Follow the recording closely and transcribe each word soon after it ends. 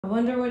I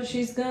wonder what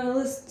she's gonna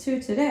listen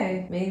to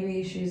today.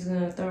 Maybe she's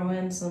gonna throw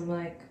in some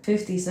like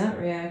 50 Cent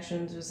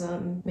reactions or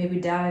something.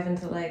 Maybe dive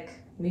into like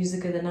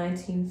music of the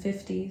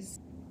 1950s.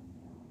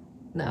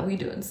 Nah, we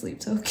doing Sleep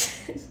Token.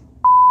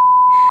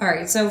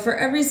 Alright, so for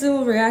every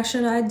single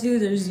reaction I do,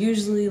 there's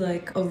usually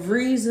like a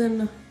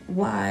reason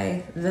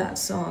why that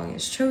song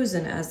is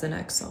chosen as the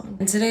next song.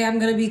 And today I'm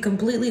gonna be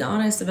completely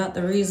honest about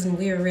the reason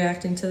we are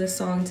reacting to this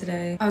song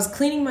today. I was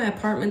cleaning my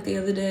apartment the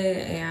other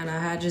day and I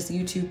had just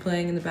YouTube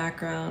playing in the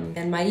background,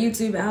 and my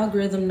YouTube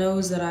algorithm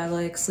knows that I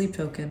like Sleep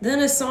Token.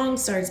 Then a song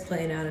starts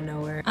playing out of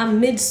nowhere. I'm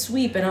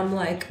mid-sweep and I'm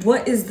like,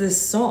 what is this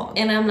song?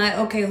 And I'm like,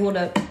 okay, hold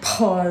up,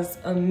 pause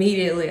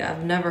immediately.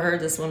 I've never heard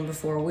this one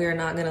before. We are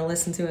not gonna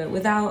listen to it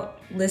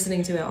without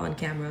listening to it on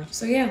camera.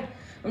 So yeah,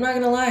 I'm not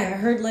gonna lie, I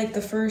heard like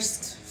the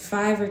first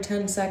 5 or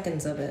 10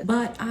 seconds of it,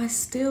 but I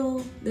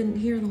still didn't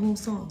hear the whole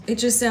song. It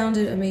just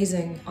sounded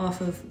amazing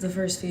off of the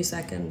first few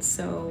seconds,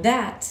 so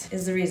that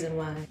is the reason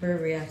why we're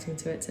reacting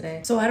to it today.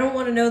 So I don't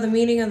want to know the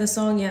meaning of the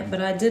song yet,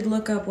 but I did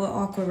look up what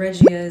Aqua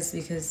Regia is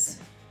because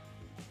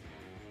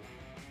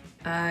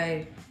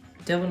I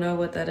don't know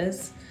what that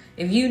is.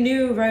 If you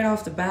knew right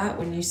off the bat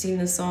when you seen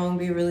the song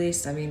be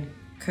released, I mean,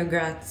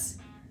 congrats.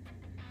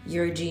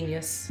 You're a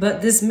genius.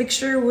 But this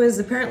mixture was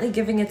apparently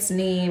giving its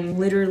name,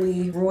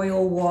 literally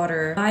royal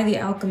water, by the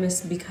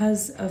alchemist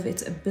because of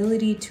its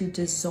ability to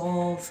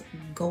dissolve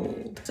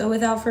gold. So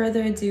without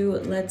further ado,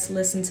 let's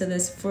listen to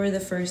this for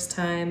the first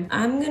time.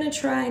 I'm gonna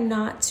try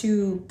not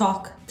to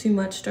talk too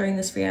much during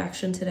this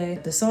reaction today.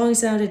 The song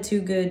sounded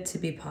too good to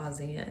be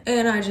pausing it,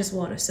 and I just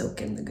want to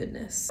soak in the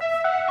goodness.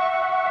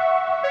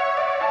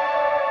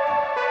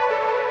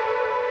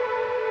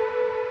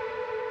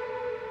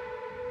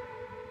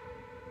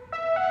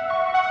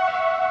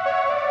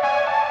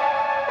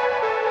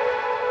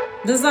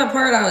 This is that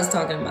part I was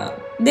talking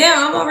about.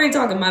 Damn, I'm already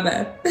talking, my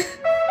bad.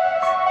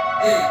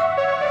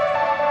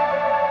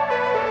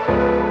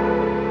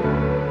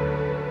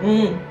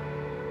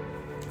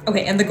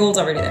 Okay, and the gold's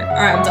already there. All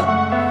right, I'm done.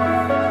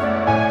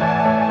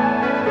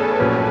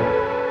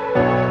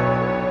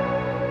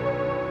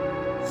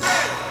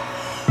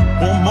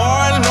 Well,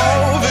 my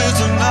love is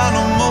an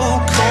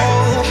animal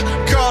call,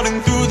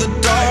 cutting through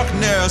the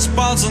darkness,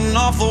 bouncing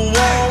off the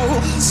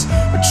walls,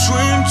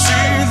 between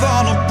teeth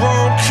on a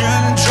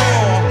broken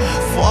jaw,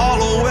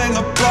 following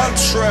a blood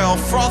trail,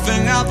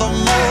 frothing at the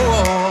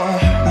moor.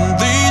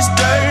 These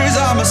days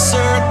I'm a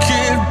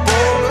circuit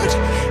board,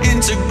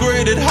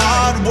 integrated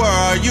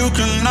hardware you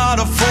cannot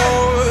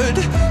afford.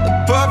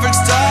 The perfect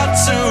start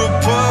to a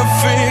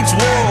perfect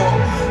war,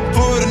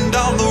 putting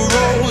down the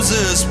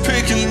roses,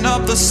 picking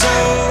up the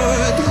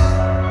sword.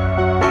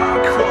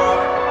 Aqua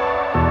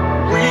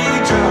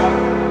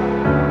Regia.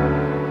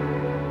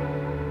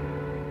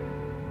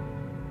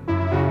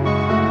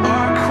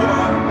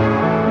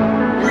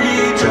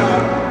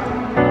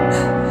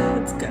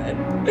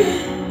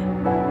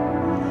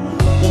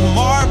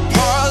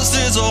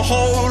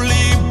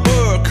 Holy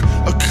book,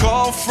 a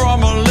call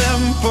from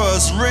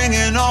Olympus,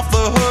 ringing off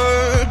the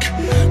hook.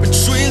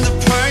 Between the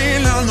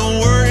pain and the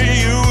way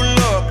you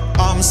look,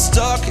 I'm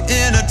stuck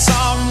in a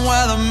time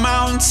where the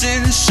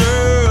mountains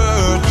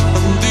shook.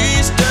 And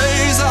these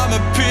days I'm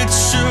a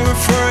picture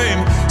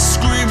frame,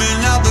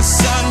 screaming at the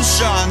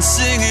sunshine,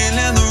 singing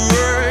in the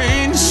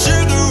rain.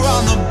 Sugar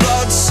on the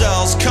blood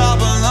cells,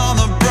 carbon on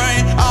the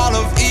brain, all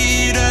of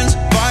Eden's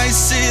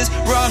vices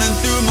running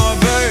through my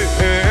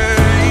veins.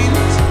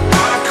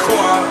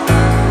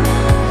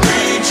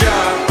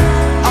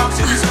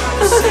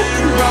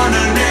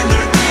 Running in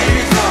the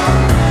ether,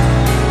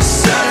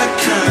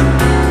 silicon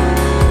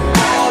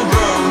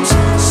ballrooms,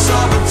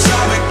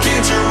 subatomic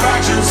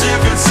interactions.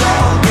 If it's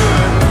all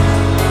good,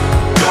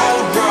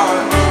 gold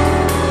rush,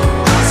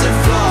 acid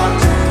flux,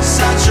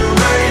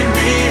 saturate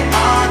me. I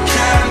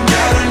can't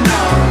get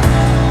enough.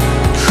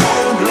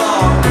 Cold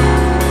love,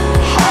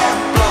 hot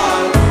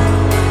blood,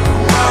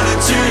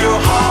 running to your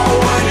heart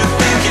when you're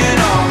thinking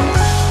of.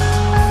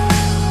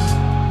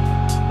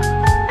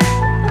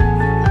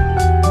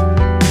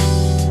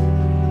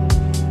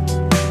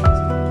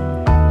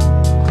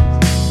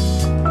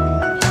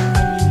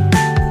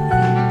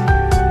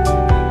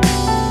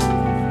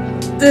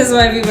 This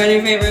might be my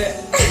new favorite.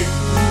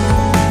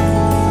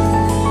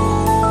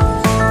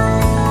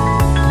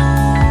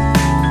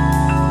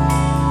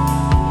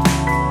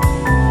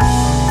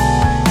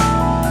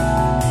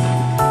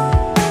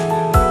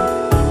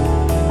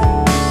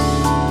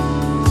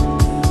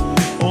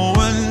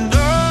 When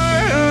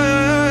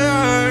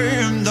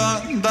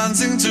I'm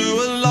dancing to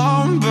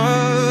alarm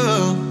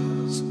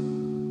bells,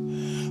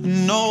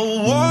 no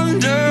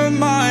wonder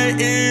my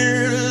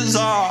ears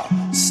are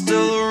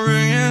still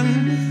ringing.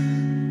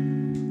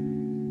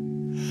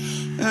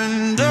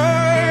 And I'm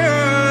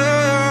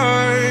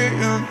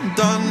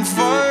done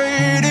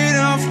fighting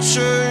off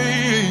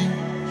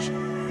change.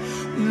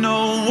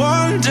 No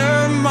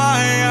wonder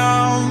my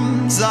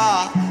arms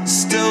are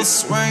still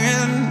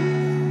swinging.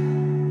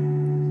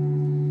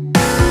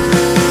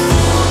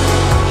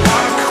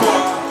 Aqua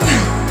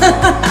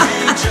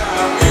Regia,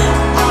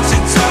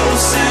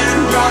 oxytocin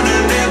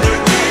running in the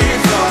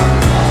ether.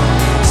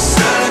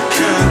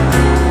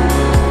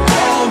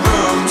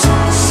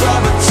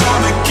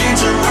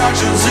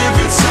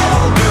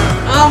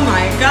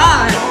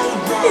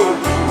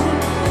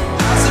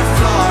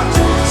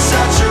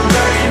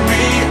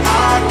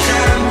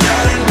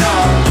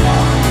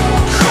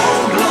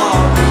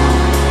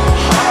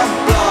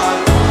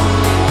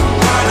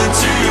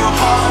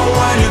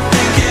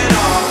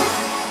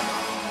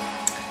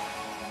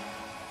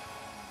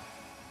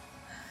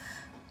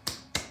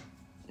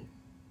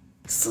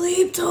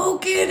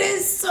 Token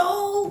is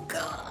so good.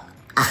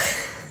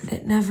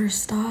 It never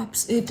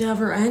stops. It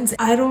never ends.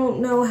 I don't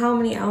know how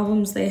many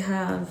albums they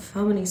have,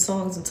 how many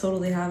songs in total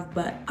they have,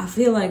 but I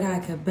feel like I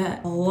could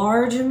bet a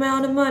large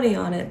amount of money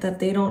on it that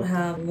they don't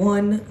have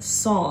one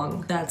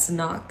song that's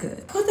not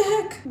good. What the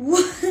heck?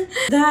 What?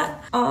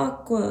 That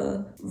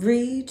Aqua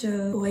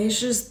Regia way is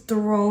just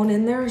thrown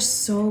in there,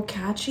 so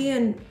catchy,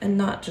 and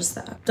not just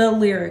that. The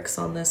lyrics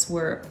on this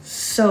were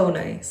so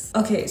nice.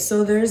 Okay,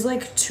 so there's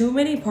like too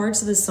many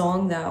parts of the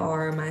song that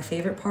are my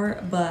favorite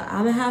part, but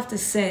I'm gonna have to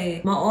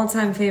say my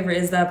all-time favorite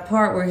is that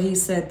part where he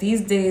said,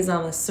 "These days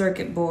I'm a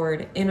circuit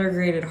board,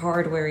 integrated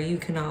hardware you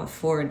cannot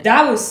afford."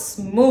 That was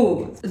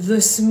smooth.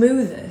 The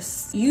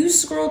smoothest. You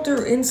scroll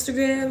through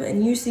Instagram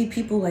and you see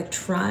people like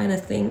trying to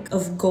think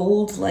of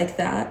gold like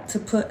that to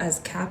put as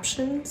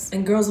captions,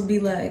 and girls will be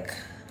like,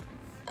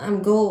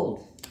 "I'm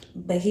gold,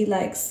 but he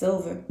likes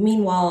silver."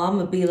 Meanwhile, I'm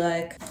gonna be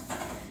like,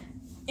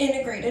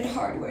 "Integrated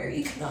hardware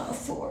you cannot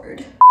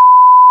afford.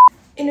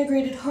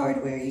 Integrated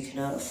hardware you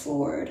cannot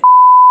afford."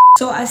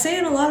 So I say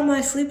in a lot of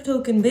my Sleep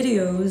Token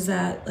videos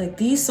that like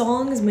these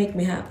songs make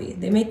me happy.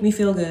 They make me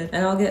feel good.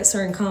 And I'll get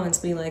certain comments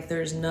being like,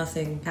 "There's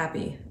nothing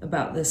happy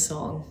about this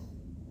song."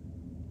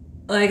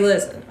 Like,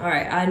 listen, all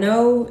right, I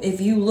know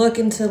if you look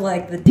into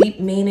like the deep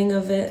meaning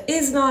of it,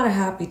 it's not a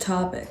happy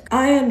topic.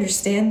 I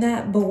understand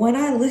that, but when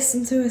I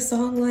listen to a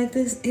song like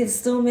this, it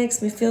still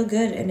makes me feel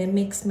good and it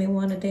makes me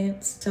want to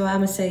dance. So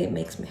I'm gonna say it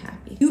makes me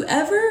happy. You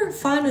ever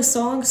find a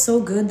song so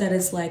good that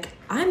it's like,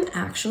 I'm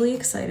actually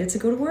excited to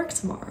go to work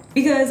tomorrow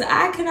because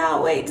I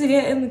cannot wait to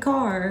get in the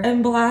car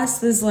and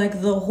blast this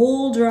like the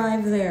whole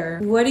drive there.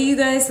 What do you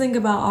guys think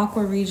about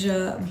Aqua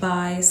Regia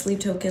by Sleep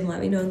Token? Let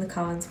me know in the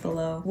comments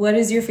below. What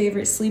is your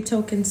favorite Sleep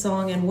Token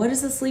song, and what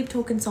is a Sleep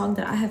Token song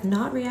that I have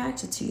not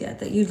reacted to yet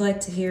that you'd like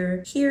to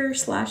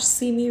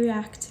hear/see me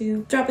react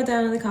to? Drop it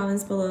down in the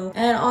comments below.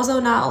 And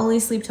also, not only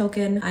Sleep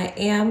Token, I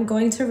am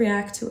going to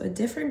react to a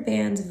different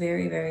band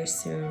very, very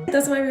soon.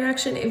 That's my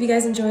reaction. If you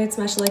guys enjoyed,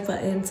 smash the like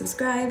button,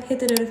 subscribe, hit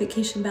the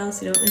notification bell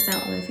so you don't miss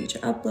out on my future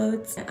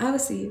uploads, and I will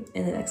see you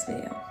in the next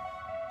video.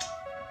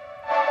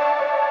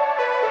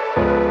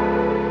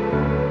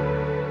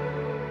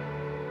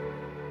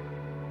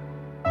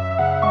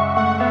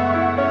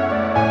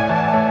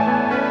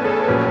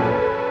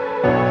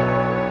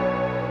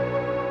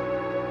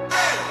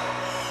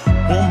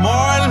 Well,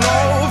 my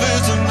love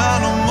is an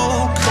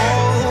animal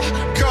call,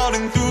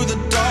 cutting through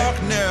the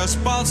darkness,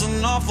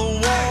 bouncing off the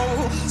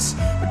walls,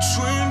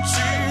 between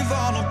teeth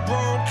on a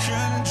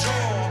broken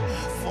jaw,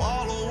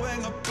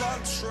 following a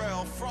blood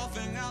trail,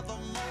 frothing at the